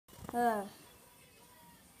Uh,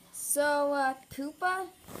 Koopa,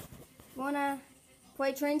 wanna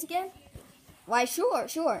play trains again? Why,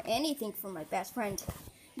 sure, anything for my best friend.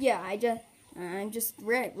 Yeah, I'm just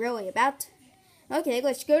really about to. Okay,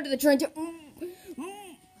 let's go to the train.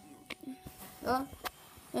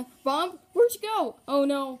 Bomb, where'd you go? Oh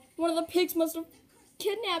no, one of the pigs must have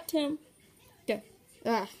kidnapped him.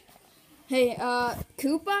 Hey,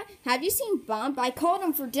 Koopa, have you seen Bomb? I called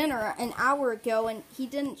him for dinner an hour ago and he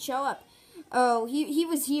didn't show up. Oh, he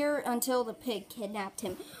was here until the pig kidnapped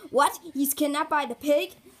him. What? He's kidnapped by the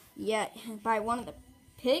pig? Yeah, by one of the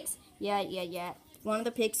pigs? Yeah. One of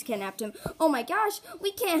the pigs kidnapped him. Oh my gosh,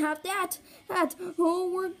 we can't have that.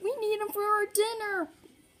 Oh, we need him for our dinner.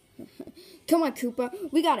 Come on, Koopa.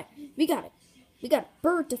 We got it. We got a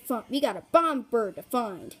bird to find. We got a bomb bird to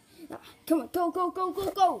find. Come on, go.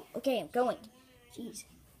 Okay, I'm going. Jeez.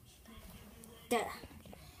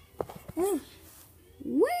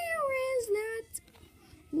 Where is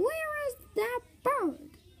that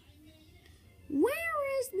bird?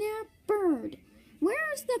 Where is that bird?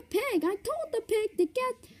 Where's the pig? I told the pig to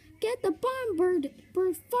get the bomb bird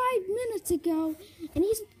 5 minutes ago, and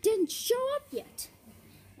he didn't show up yet.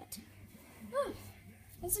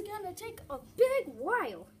 This is gonna take a big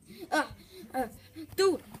while.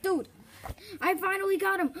 Dude, I finally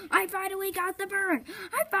got him. I finally got the bird.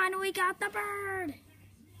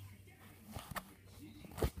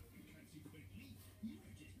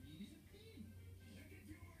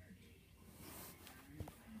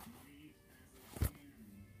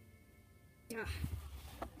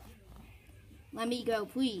 Let me go,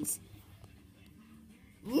 please.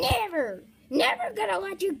 Never gonna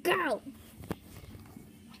let you go.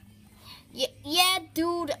 Yeah,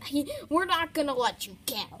 dude, we're not gonna let you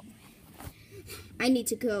go. I need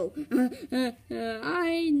to go.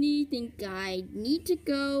 I think I need to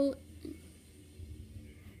go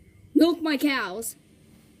milk my cows.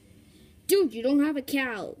 Dude, you don't have a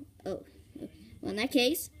cow. Oh, well, in that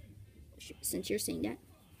case, since you're saying that,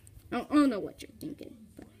 I don't know what you're thinking,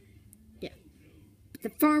 but yeah. But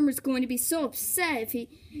the farmer's going to be so upset if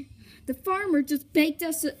the farmer just baked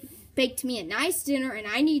me a nice dinner, and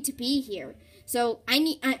I need to be here. So I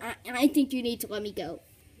think you need to let me go.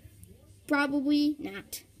 Probably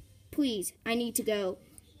not. Please, I need to go.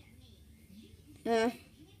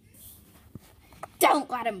 Don't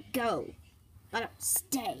let him go. Let him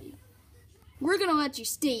stay. We're gonna let you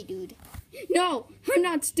stay, dude. No, I'm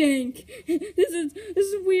not staying. This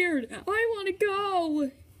is weird. I wanna go.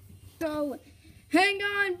 Go. Hang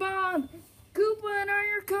on, Bob. Koopa and I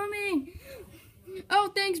are coming. Oh,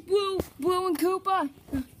 thanks, Blue and Koopa.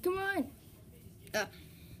 Come on.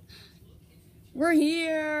 We're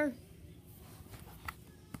here.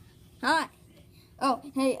 Hi. Oh,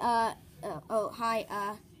 hey, hi,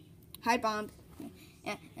 Bomb.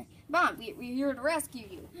 Bomb, we're here to rescue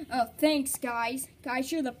you. Oh, thanks, guys.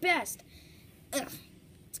 Guys, you're the best. Let's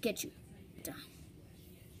get you. Yeah.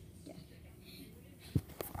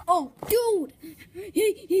 Oh, dude!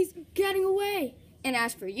 He's getting away. And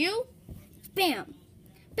as for you, bam!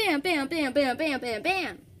 Bam, bam, bam, bam, bam, bam,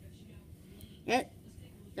 bam!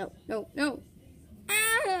 No.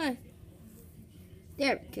 Ah!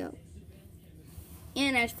 There we go.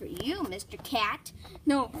 And as for you, Mr. Cat,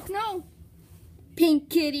 no, Pink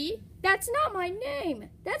Kitty, that's not my name.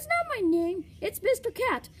 It's Mr.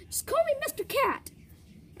 Cat. Just call me Mr. Cat.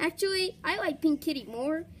 Actually, I like Pink Kitty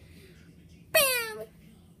more. Bam!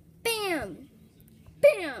 Bam!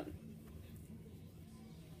 Bam!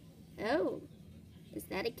 Oh, is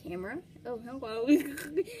that a camera? Oh, hello.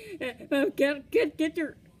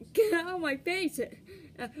 Get out of my face.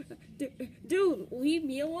 Dude, leave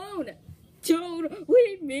me alone. Dude,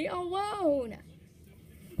 leave me alone.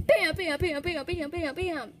 Bam, bam, bam, bam, bam, bam,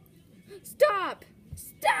 bam. Stop.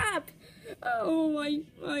 Oh, my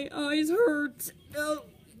eyes hurt. Oh,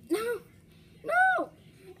 no.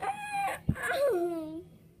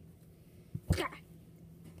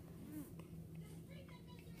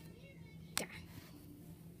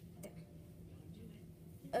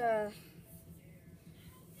 Oh.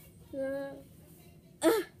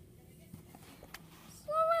 Someone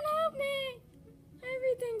help me.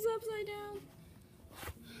 Everything's upside down.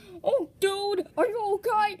 Oh, dude, are you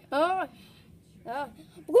okay?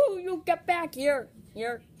 Blue, you get back here.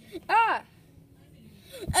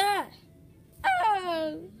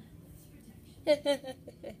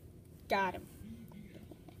 Got him.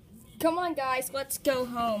 Come on, guys, let's go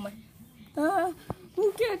home. We'll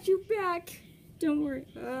get you back. Don't worry.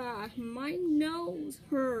 My nose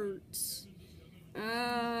hurts.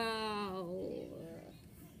 Ow.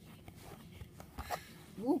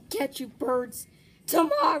 We'll get you birds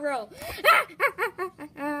tomorrow.